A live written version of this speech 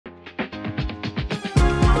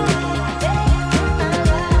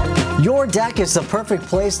Your deck is the perfect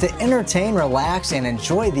place to entertain, relax, and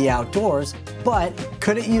enjoy the outdoors, but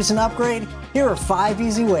could it use an upgrade? Here are 5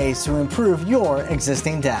 easy ways to improve your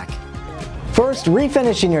existing deck. First,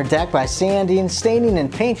 refinishing your deck by sanding, staining,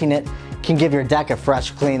 and painting it can give your deck a fresh,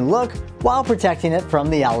 clean look while protecting it from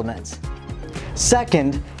the elements.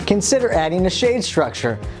 Second, consider adding a shade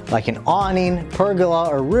structure like an awning, pergola,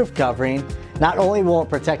 or roof covering. Not only will it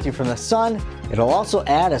protect you from the sun, it'll also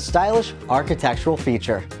add a stylish architectural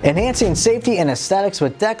feature. Enhancing safety and aesthetics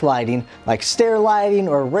with deck lighting like stair lighting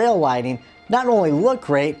or rail lighting not only look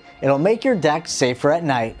great, it'll make your deck safer at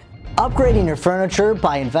night. Upgrading your furniture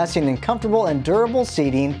by investing in comfortable and durable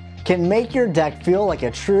seating can make your deck feel like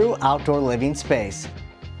a true outdoor living space.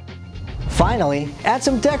 Finally, add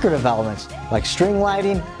some decorative elements like string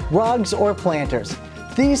lighting, rugs, or planters.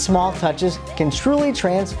 These small touches can truly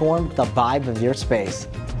transform the vibe of your space.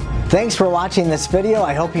 Thanks for watching this video.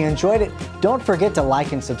 I hope you enjoyed it. Don't forget to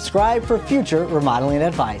like and subscribe for future remodeling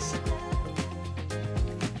advice.